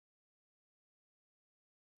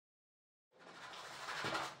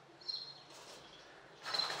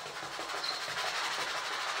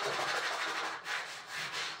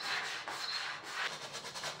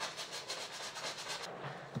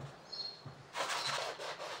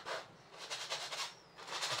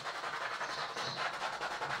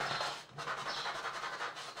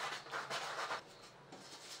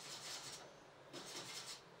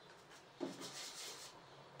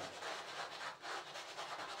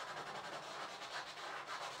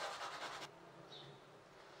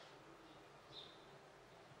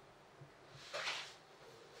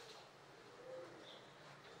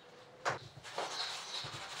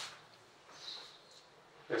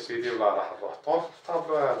سيدي ولا راح نروح طوف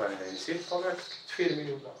طاب راني نسيت طاب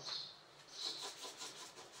تفيلمي ولا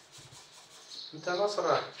انت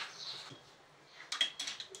ناصر.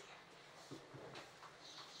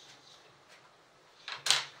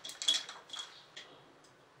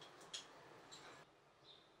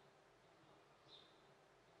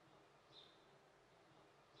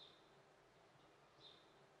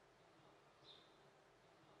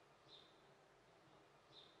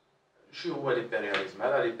 شو هو الإمبرياليزم؟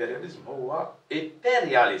 هذا الإمبرياليزم هو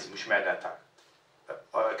إمبرياليزم، مش معناتها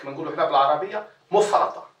كما نقولوا حنا بالعربية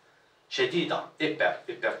مفرطة شديدة،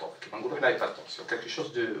 إيبرتون كما نقولوا حنا إيبرتونسيون، كالكو شوز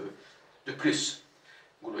دو بلوس،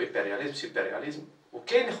 نقولوا إمبرياليزم سوبرياليزم.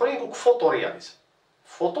 وكاين اخرين يقولوا فوتورياليزم.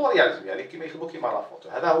 فوتورياليزم يعني كيما يخدموا كيما لا فوتو،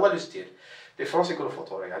 هذا هو لو ستيل. لي فرونسي يقولوا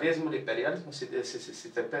فوتورياليزم، والإمبرياليزم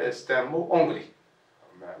سي ان مو أونغلي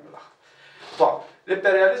من الآخر. بون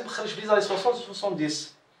الإمبرياليزم خرج في لي 60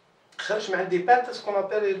 70، خرج من دي بانتر سكون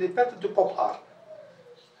ابل لي بانتر دو بوب ار.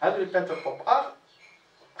 هادو لي بانتر بوب ار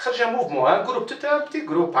خرج موفمون، ان جروب توت ان بتي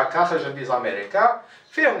جروب هكا، خرج دي زاميريكان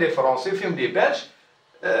فيهم دي فرونسي فيهم دي بلج،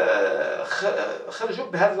 خرجوا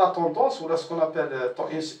بهاد لا طوندونس ولا سكون ابل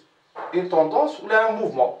اون طوندونس ولا ان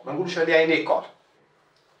موفمون، ما نقولوش عليها ان ايكول.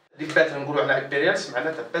 دي بانتر نقولوا على امبيرياليست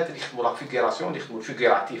معناتها بانتر اللي يخدموا لا فيغيراسيون، اللي يخدموا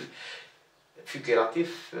الفيغيراتيف،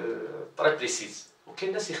 فيغيراتيف طري بريسيز.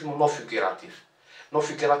 وكاين ناس يخدموا نو فيغيراتيف. نو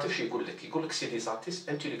فيغيراتيف شي يقول لك؟ يقول لك سي دي زارتيست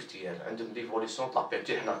انتيليكتويال عندهم ليفوليسيون تاع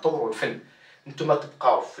بينتور. حنا نطوروا الفن، نتوما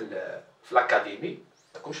تبقاو في الاكاديمي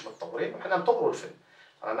ماكمش متطورين، وحنا نطوروا الفن،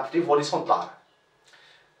 رانا في ليفوليسيون تاع العالم.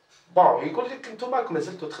 بون يقول لك نتوما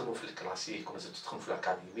مازلتوا تخدموا في الكلاسيك ومازلتوا تخدموا في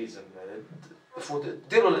الاكاديميزم،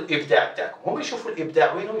 ديروا الابداع تاعكم. هما يشوفوا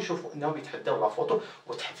الابداع وينهم؟ يشوفوا انهم يتحداو لا فوتو،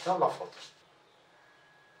 وتحداو لا فوتو،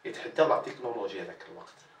 يتحداو لا تكنولوجيا ذاك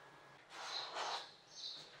الوقت.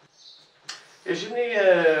 يعجبني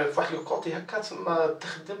في واحد الكوتي هكا تما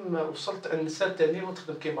تخدم، وصلت ان سال تاني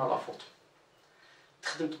وتخدم كيما لا فوتو،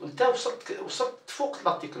 تخدم انت وصلت فوق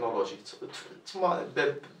لا تكنولوجي تما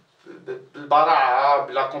بالبراعه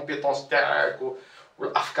بلا كومبيتونس تاعك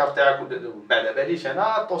والافكار تاعك. ما على باليش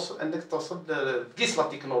انا توصل انك توصل تقيس لا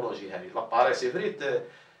تكنولوجي هذه لاباري. سي فري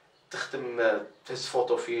تخدم تهز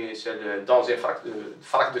فوتو في دون زي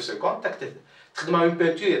فراك دو سكوند، تخدمها اون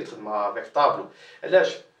بانتور، تخدمها افيك طابلو.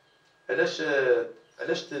 علاش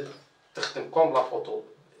تخدم كوم لا فوتو،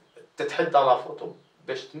 تتحدى لا فوتو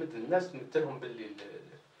باش تمد الناس، تمثلهم باللي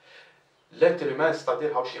لاتر هيومان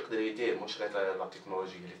ستادير هاوش يقدر يدير، مش غير لا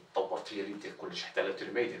تكنولوجيا اللي تطورت هي اللي دير كلش، حتى لاتر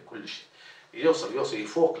هيومان يدير كلش، يوصل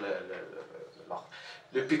يفوق الاخر.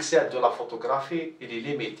 لو بيكسيل دو لا فوتوغرافي الي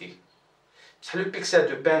ليميتي، بصح لو بيكسيل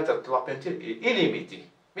دو بانتر دو لا بانتير الي ليميتي،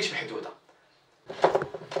 مش محدوده.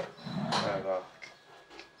 هذا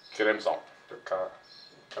كريمزون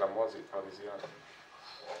كراموزي باريزيان.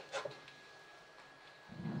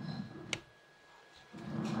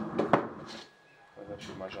 هذا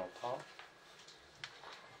شي ماجنتا.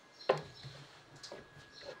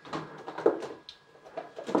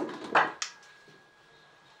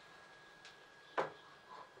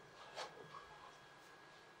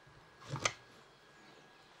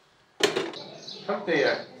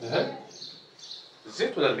 فهمتني؟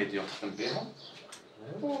 الزيت ولا الميديوم تخدم بيهم؟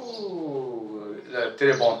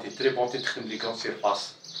 تري بونتي تخدم لي كرون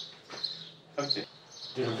سيرفاس، فهمتي؟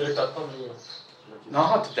 دير ديريكت على الطابلو.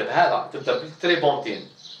 نو تبدا بهذا، تبدا بالتري بونتين.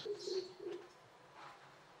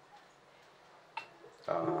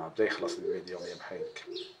 بدا يخلص الفيديو يا محيك.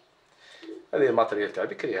 هذه الماتريال تاع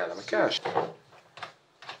بكري، هذا ما كانش.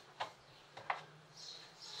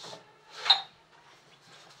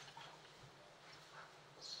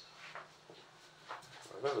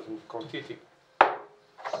 هذا كونتيتي.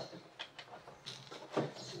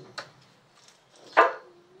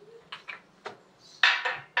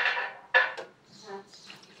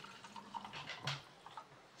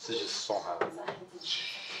 سجل الصون هذا.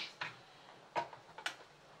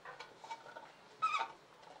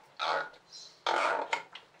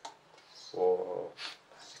 و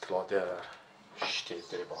كلودير شتي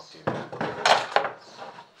تريبونتي.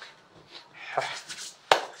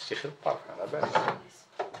 شتي خير بارك على بالي.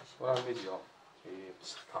 وراه الفيديو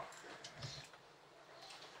بصحة.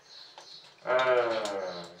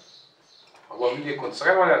 هو ملي كنت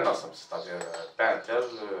صغير وانا نرسم، ستادير بانتر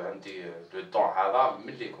عندي لو دون هذا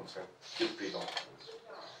ملي كنت صغير دوبي دون.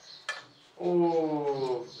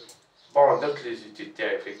 و بون درت لي زيتيد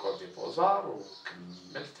تاعي في كور دي بوزار،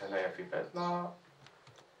 وكملت هنايا في بلادنا،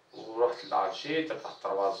 ورحت لالجي درت واحد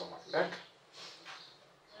 3 زون هكاك،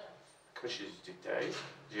 كملت لي زيتيد تاعي،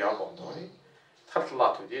 جي ابوندوني، دخلت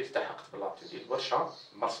لاتودي، التحقت بالاتودي الورشة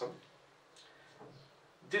مرسم.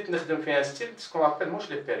 بديت نخدم فيها ستيل سكون ابل موش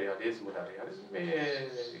ليبيرياليزم ولا رياليزم مي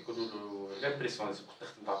يقولوا له لامبرسيونيزم. كنت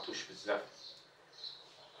نخدم لاتوش بزاف،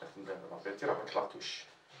 نخدم لابيلتي راه كنت لاتوش.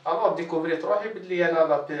 الوغ ديكوفريت روحي بلي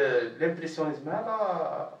انا لامبرسيونيزم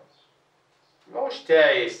هذا ماهوش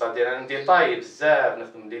تاعي، ستادير انا ديتاي بزاف،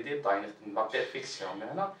 نخدم لي ديتاي، نخدم لا بيرفيكسيون. مي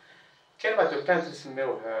هنا كاين واحد البانتر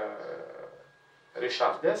يسميوه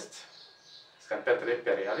ريشارد ديست، سي ان بانتر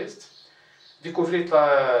هيبرياليست. ديكوفريت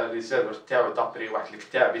لي زيرفر تاعو دابري واحد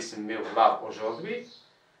الكتاب يسميوه لار اوجوردي.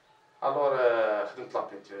 الوغ خدمت لا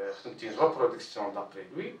بينتور، خدمت اون ريبرودكسيون دابري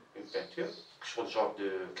لوي، اون بينتور شغل جور دو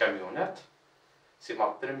كاميونات. سي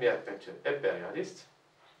ما بريميير بينتور هيبرياليست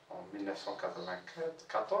en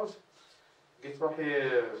 1994. لقيت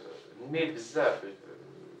روحي نميل بزاف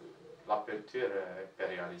لا بينتور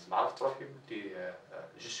هيبرياليزم. عرفت روحي بلي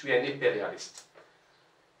جو سوي ان هيبرياليست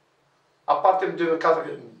ابارتير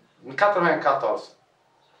من 94.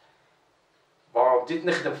 بون بديت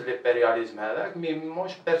نخدم في الهيبرياليزم هذاك مي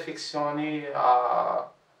موش بيرفيكسيوني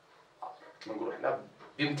كيما نقولوا حنا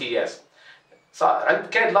بامتياز.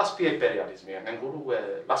 كاين لاسبي هيبرياليزم يعني نقولوا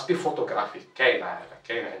لاسبي فوتوغرافيك كاين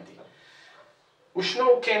عندي.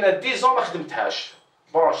 وشنو كاينه 10 ما خدمتهاش.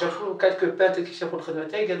 بون شافوا كالكو بانت كي شافوا الخدمه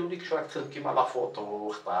تاعي قالوا لي كيش راك تخدم كيما لا فوتو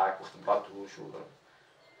وخطاك وخدم لاتوش و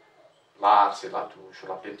لار سي لاتوش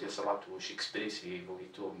ولا بينتي سي لاتوش اكسبريسيف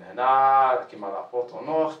ويتو من هنا كيما لا فوتو.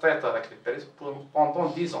 نو خطيت هذاك البريس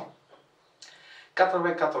بوندون 10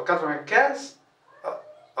 84 95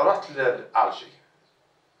 رحت لالجي.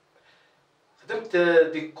 خدمت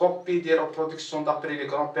دي كوبي دي ريبرودكسيون دابري لي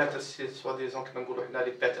غران بانتر سي سوا ديزون كيما نقولوا حنا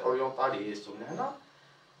لي بانتر اورينتاليست. ومن هنا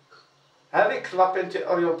هذيك لا بانتر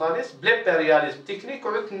اورينتاليست بليبيرياليزم تكنيك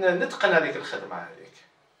وعدت نتقن هذيك الخدمه هذيك،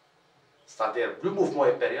 ستادير بلو موفمون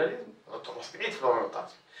هيبرياليزم تروح بعيد في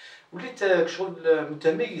الاورينتاليزم. وليت شغل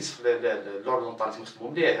متميز في الاورينتاليزم، نخدمو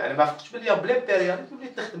مليح. انا ما فقتش بلي بليبيرياليزم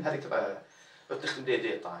وليت نخدم هذيك نخدم لي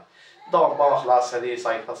ديتاي. دونك بون خلاص هذه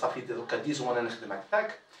صافي دوكا 10 وانا نخدم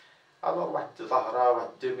هكاك. الوغ واحد ظهره واحد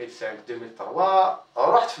 2005 2003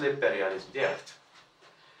 رحت في الهيبرياليزم ديريكت.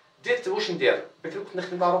 درت واش ندير بكري كنت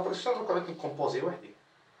نخدم لا روبريسيون دوك عاد نكومبوزي وحدي.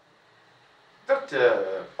 درت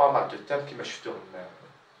با مال دو تام كيما شفتوهم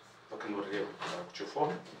دوك نوريهم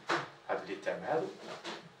تشوفوهم هاد لي تام هادو.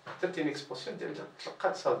 درت اون اكسبوزيسيون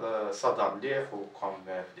تلقات صدى مليح وكم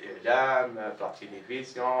في الاعلام في لا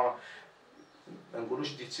تيليفزيون. ما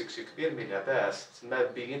نقولوش ديت سكسي كبير مي لاباس تما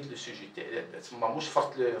بينت لو سوجي تما موش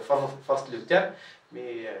فرط لو تام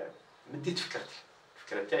مي مديت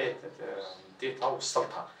الفكره تاعي مديتها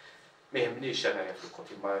ووصلتها. ما يهمنيش انايا في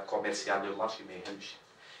الكوتي كوميرسيال لو مارشي ما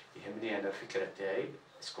يهمني انا الفكره تاعي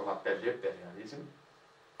سكون ابل ليبيرياليزم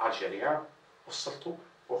الجيريان وصلتو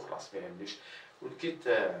وخلاص ما يهمنيش. ولقيت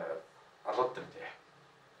الرد نتاعي.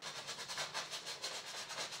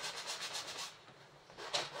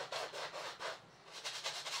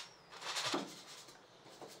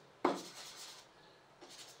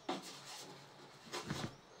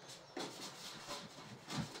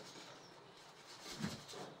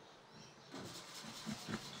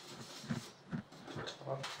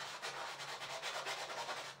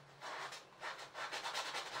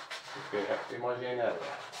 Imagine هذا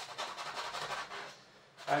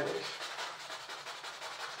علاش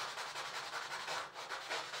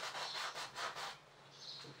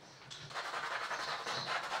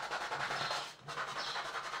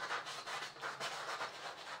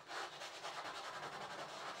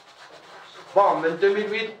بون من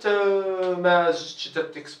 2008 ما زدتش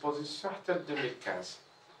درت اكسبوزيسيون حتى 2015.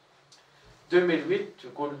 2008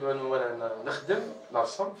 نقول وانا نخدم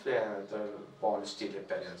نرسم في بون لو ستيل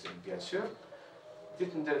هيبرياليزم بيان سور.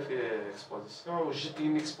 بديت ندير في اكسبوزيسيون وجدت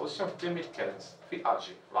لي اكسبوزيسيون في 2015 في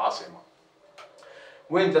الجي العاصمه.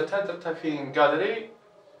 وين درتها في غاليري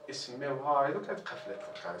يسميوها هذوك كانت قفلت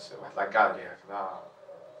واحد لا غاليري هكذا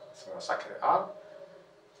اسمها ساكري ار.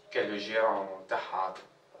 كان لو جيرون تاعها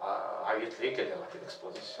عيط لي قال لي راح دير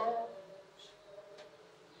اكسبوزيسيون.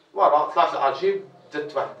 فوالا طلعت لالجي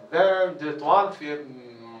درت واحد 22 طوال في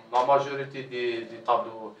لا ماجوريتي دي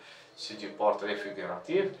طابلو سي دي بورتري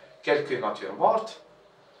فيغوراتيف كالكو ناتور مورت.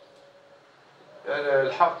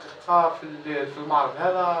 الحقيقه في المعرض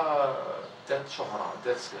هذا دات شهره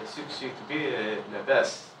دات سكسي كبير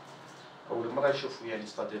لاباس. اول مره يشوفوا يعني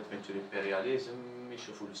ستادير بينتور امبرياليزم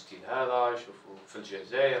يشوفوا لو ستيل هذا يشوفوا في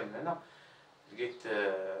الجزائر. من هنا لقيت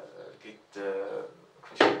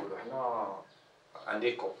كيفاش نقولوا حنا ان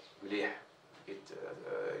ايكو مليح. لقيت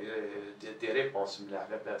دي ريبونس ملاح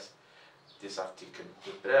لاباس دي زارتيكل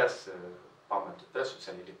دو بريس با مال دو بريس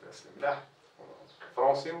وثاني لي بريس ملاح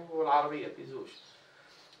الفرنسي والعربيه في زوج.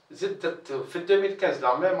 زدت في 2015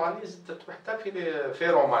 لا ميم اني زدت وحده في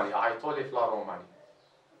رومانيا عيطوا لي في لا رومانيا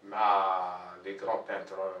مع لي غران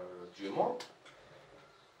بانتر دو موند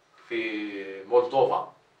في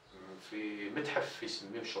مولدوفا، في متحف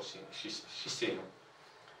يسميوه شيسينو،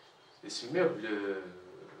 يسميوه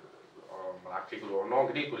راك يقولوا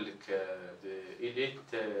اونجلي يقول لك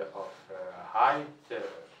إليت اوف هاي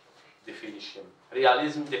ديفينيشن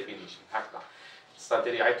رياليزم ديفينيشن هكذا،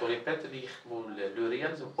 ستادير يعيطوا لي بانتر اللي يخدموا لو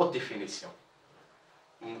رياليزم او ديفينيسيون.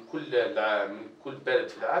 من كل بلد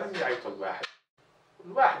في العالم يعيطوا لواحد،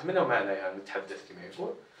 الواحد منهم انايا نتحدث كما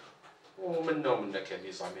يقول، ومنهم كاين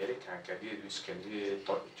لي زاميريكان، كاين لي روس، كاين لي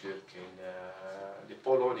ترك، كاين لي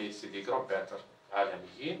بولوني، سي دي غران بانتر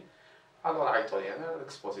عالميين. الوغ عيطوا لي انا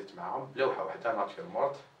اكسبوزيت معاهم بلوحه وحده ناتور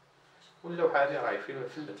مورت، واللوحه هذه راهي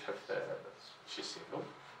في المتحف شيسينو،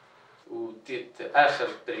 وديت اخر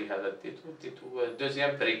بري هذا ديتو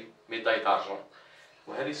دوزيام بري ميداي دارجون،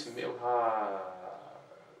 وهذه يسميوها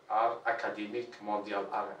ار اكاديميك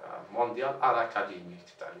مونديال ار اكاديميك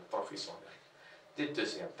تاع لي بروفيسيونيل، ديت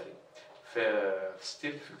دوزيام بري في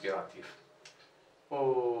ستيل فيغوراتيف.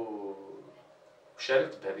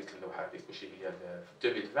 وشاركت بهذيك اللوحه هذيك واش هي في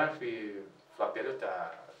 2020 في لا بيريود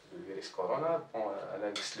تاع الفيروس كورونا. انا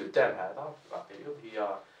قست لو تام هذا في لا بيريود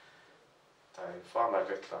هي تاع فام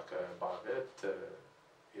افيك لا باغيت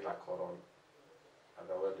الى كورونا،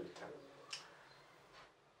 هذا هو لو تام.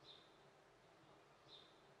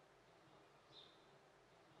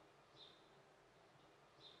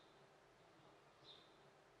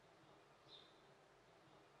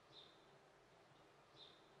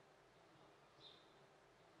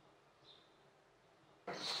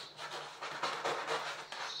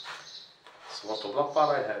 صورتو بلا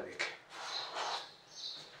باراي هذيك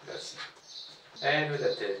بس انا ولا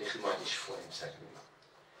يخدموا عندي يشوفوني مساكن.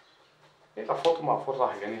 لا فوتو معفور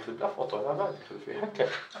راه يعني يخدم بلا فوتو، لا بعد يخدم فيه هكا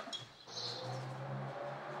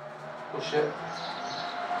واش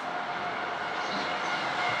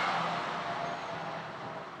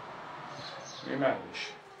معليش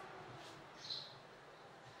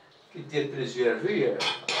كي دير بليزيور في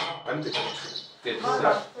عندك دير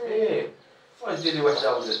بزاف. ايه واش دير لي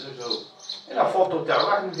وحده ولا زوج، انا فوتو تاع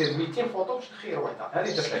واحد ندير 200 فوتو باش نخير وحده،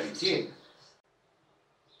 هذه درت لها 200.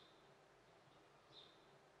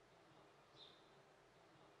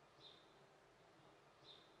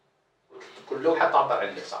 كل لوحه تعبر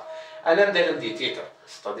عن نفسها. انا ندير عندي تيتر،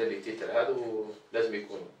 ستادير لي تيتر هادو لازم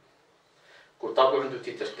يكونوا كل طابلو عنده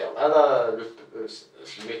تيتر تاعو. هذا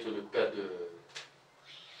سميتو لو بير دو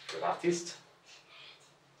لارتيست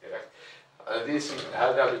ديريكت.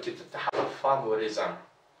 هذا لو تيتر تاعها فام وريزان،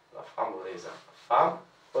 لا فام وريزان، فام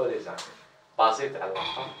وريزان بازيت على لا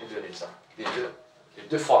فام و لو ريزان، لي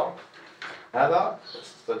دو فورم. هذا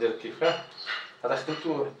ستادير كيفاه هذا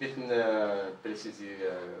خدمتو، حبيت نبريسيزي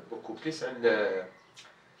بوكو بليس على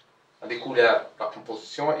لي كولور، لا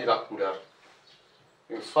كومبوزيسيون اي لا كولور.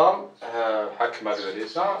 Une femme حاكمة le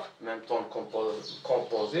raisin, même temps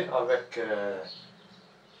composée avec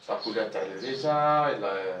la couleur تاع le raisin,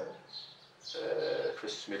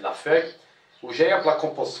 la feuille. وجاية بلا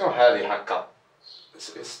كومبوزيسيون هذه هكا،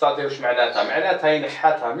 ستادير واش معناتها؟ معناتها هي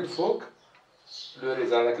نحاتها من الفوق، لو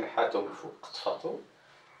ريزان هذاك نحاتو من الفوق قطفاتو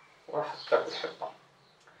وراح تاكل حبة.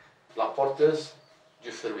 لا بورتوز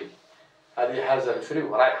دو فروي، هذه هازة الفروي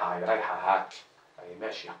ورايحة، هي رايحة هاك، هي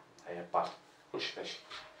ماشية، هي بار كلشي ماشي.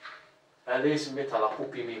 هذه سميتها لا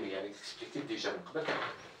بوبي ميمي، يعني اكسبليكيت ديجا من قبل.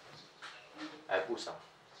 عبوسة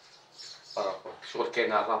بارابور شغل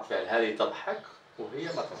كاين الرابيل، هذه تضحك وهي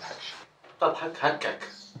ما تضحكش، تضحك هكاك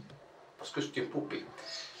باسكو سيتي بوبي.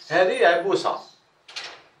 هذه عبوسة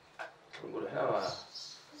نقولو هنا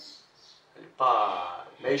با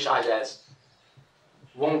ماهيش الاز.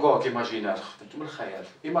 فون غوغ ايماجينار، خدمتو من الخيال،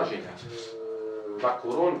 ايماجينار. لا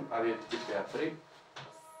كورون هذه بديت فيها فري.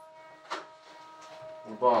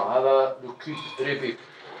 بون هذا لو كوب روبيك،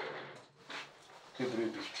 كوب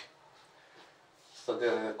روبيك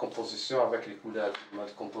ستادير كومبوزيسيون افيك لي كولور. مع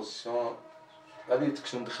الكومبوزيسيون غادي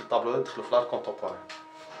ندخل الطابلو ندخلو في لار كونتومبوران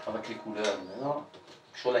افيك لي كولور من هنا،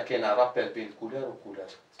 شغل كاين رابيل بين كولور وكولور.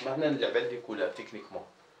 تما هنا نلعب على لي كولور تكنيكمون.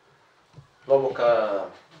 دونك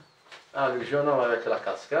لو جونو افيك لا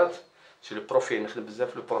كاسكات سي لو بروفيل، نخدم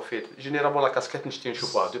بزاف لو بروفيل. جينيرالمون لا كاسكات نشتي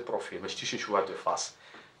نشوفوها دو بروفيل، ما نشتيش نشوفوها دو فاس.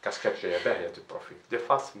 كاسكات جايه باهيه دو بروفيل، دو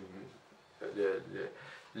فاس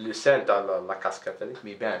لو سان تاع لا كاسكات هذيك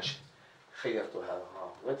ميبانش. خيرتو هذا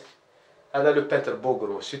هذا لو بانتر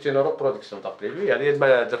بوغرو، سيتي اون ريبرودكسيون دابري لوي. هذه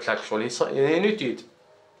ما درت لها شغل انوتيل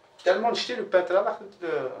تالمون نشتي لو بانتر هذا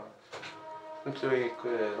خدمت له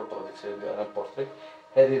ريبرودكسيون ان بورتري.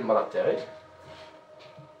 هذه المراه تاعي،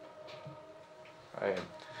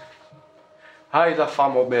 هاي لا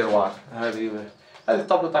فام او ميروار. هذه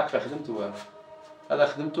الطابلو تاعك خدمتو، هذا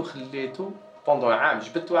خدمتو خليتو بوندون عام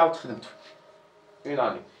جبدته وعاود خدمته اون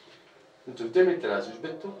اني خدمته في 2013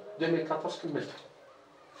 جبدته 2014 كملته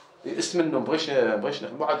يئست منه مبغيتش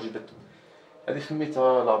نخدمو عاد جبدته هذه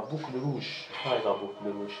سميتها لا بوكل روج هاي لا بوكل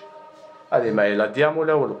روج هذه ما هي لا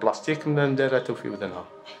ديامولا ولا بلاستيك مداراتو في ودنها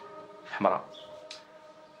حمراء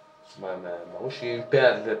ماهوش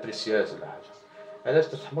بير بريسيوز ولا حاجه علاش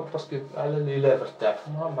تتحمر باسكو على لي لافر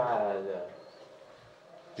تاعهم مع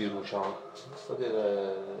دي روجان صدير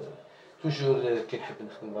توجور كي نحب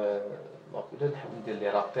نخدم لا كولور نحب ندير لي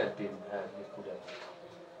رابير بين هاد لي كولور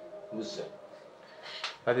مزال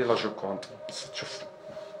هذه لا جوكوند تشوف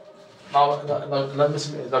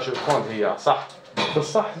لا جوكوند هي صح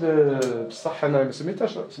بصح انا ما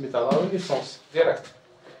سميتهاش سميتها لا رينيسونس ديريكت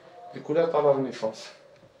دي كولور تاع لا رينيسونس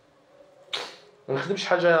ما نخدمش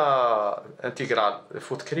حاجه انتيغرال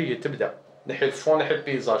الفو تكري تبدا نحي الفون نحي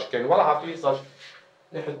البيزاج كاين وراها بيزاج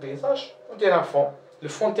نحي البيزاج وندير ان فون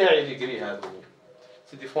الفون تاعي لي كري هذا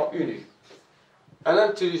سي دي فون اونيك انا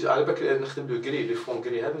نتيليز على بالك نخدم لو كري لي فون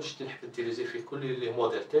كري هذا شتي نحب نتيليزي فيه كل لي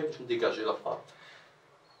موديل تاعي باش نديجاجي لا فار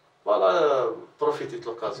فوالا بروفيتيت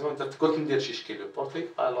لوكازيون قلت ندير شي شكل لو بورتري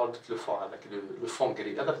الوغ درت لو فون هذاك لو فون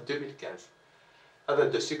كري هذا في 2015 هذا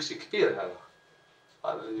دو سكسي كبير هذا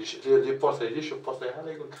لي بورتري لي شوف بورتري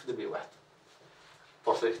هذا يقول لك خدم لي واحد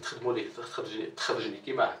بورتري تخدموا ليه تخرجني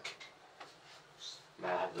كيما هاك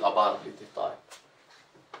مع لابار لي ديتاي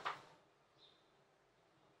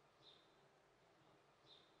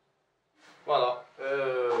فوالا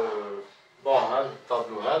بون هذا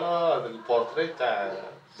الطابلو هذا البورتري تاع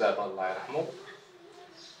بابا الله يرحمه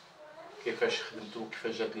كيفاش خدمتو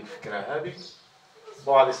كيفاش جاتني الفكره هذه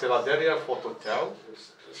بون هذه سي لا ديريير فوتو تاعو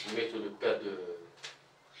سميتو لو بير دو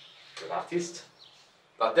الارتيست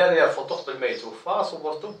لا ديريير فوتو قبل ما يتوفى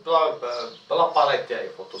صورتو بلاباري تاعي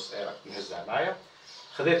فوتو صغيره كنت نهزها معايا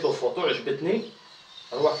خديت له فوتو عجبتني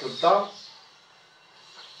روحت للدار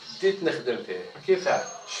بديت نخدم فيه كيفاه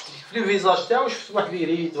شفت في لي فيزاج تاعو شفت واحد لي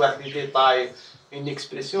ريد واحد لي ديتاي اون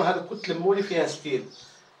اكسبرسيون هذا كنت لمولي فيها ستيل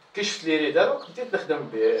كي شفت لي ريد هذوك بديت نخدم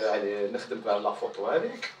به نخدم على لا فوتو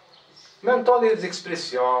هذيك ميم طون لي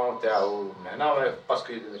زيكسبرسيون تاعو من هنا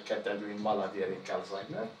باسكو كانت عنده اون مالادي هذيك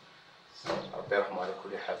الزهايمر ربي يرحمو على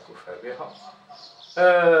كل حال كفر بها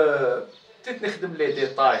بديت نخدم لي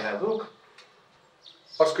ديتاي هذوك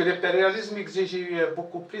باسكو ليبيرياليزم اكزيجي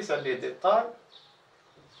بوكو بليس على لي ديتاي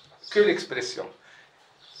كو ليكسبرسيون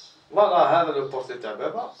فوالا هذا لو بورتري تاع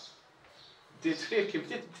بابا بديت فيه كي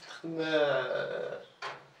بديت نخدم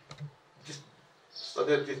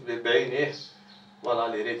بديت بعينيه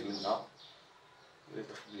فوالا لي ريد منا بديت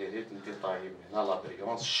نخدم لي ريد نديتاي من هنا لا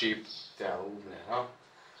بريونس الشيب تاعو من هنا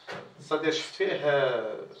صدير شفت فيه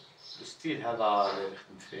الستيل هذا اللي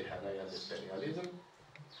خدمت فيه هنايا ليبيرياليزم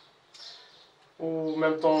و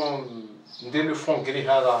ميم طون ندير لو فون كري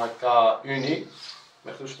هذا هكا اونيك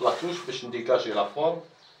ما نخدمش بلاطوش باش نديكاجي لا فورم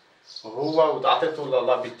هو عطيتو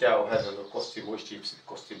لابي تاعو هذا الكوستيم واش يلبس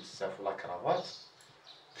الكوستيم بزاف ولا كرافات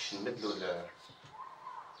باش نمدلو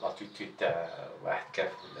لاتيتود تاع واحد كان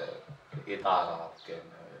في الاداره كان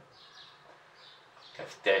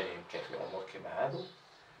في التعليم كان في امور كيما هادو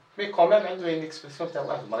مي كوميم عنده اون اكسبرسيون تاع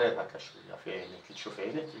واحد مريض هكا شويه في عينيه كي تشوف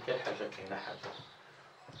عينيه تلقى حاجه كاينه حاجه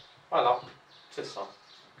فوالا سي صا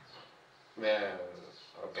مي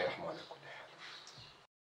ربي يرحمو على كل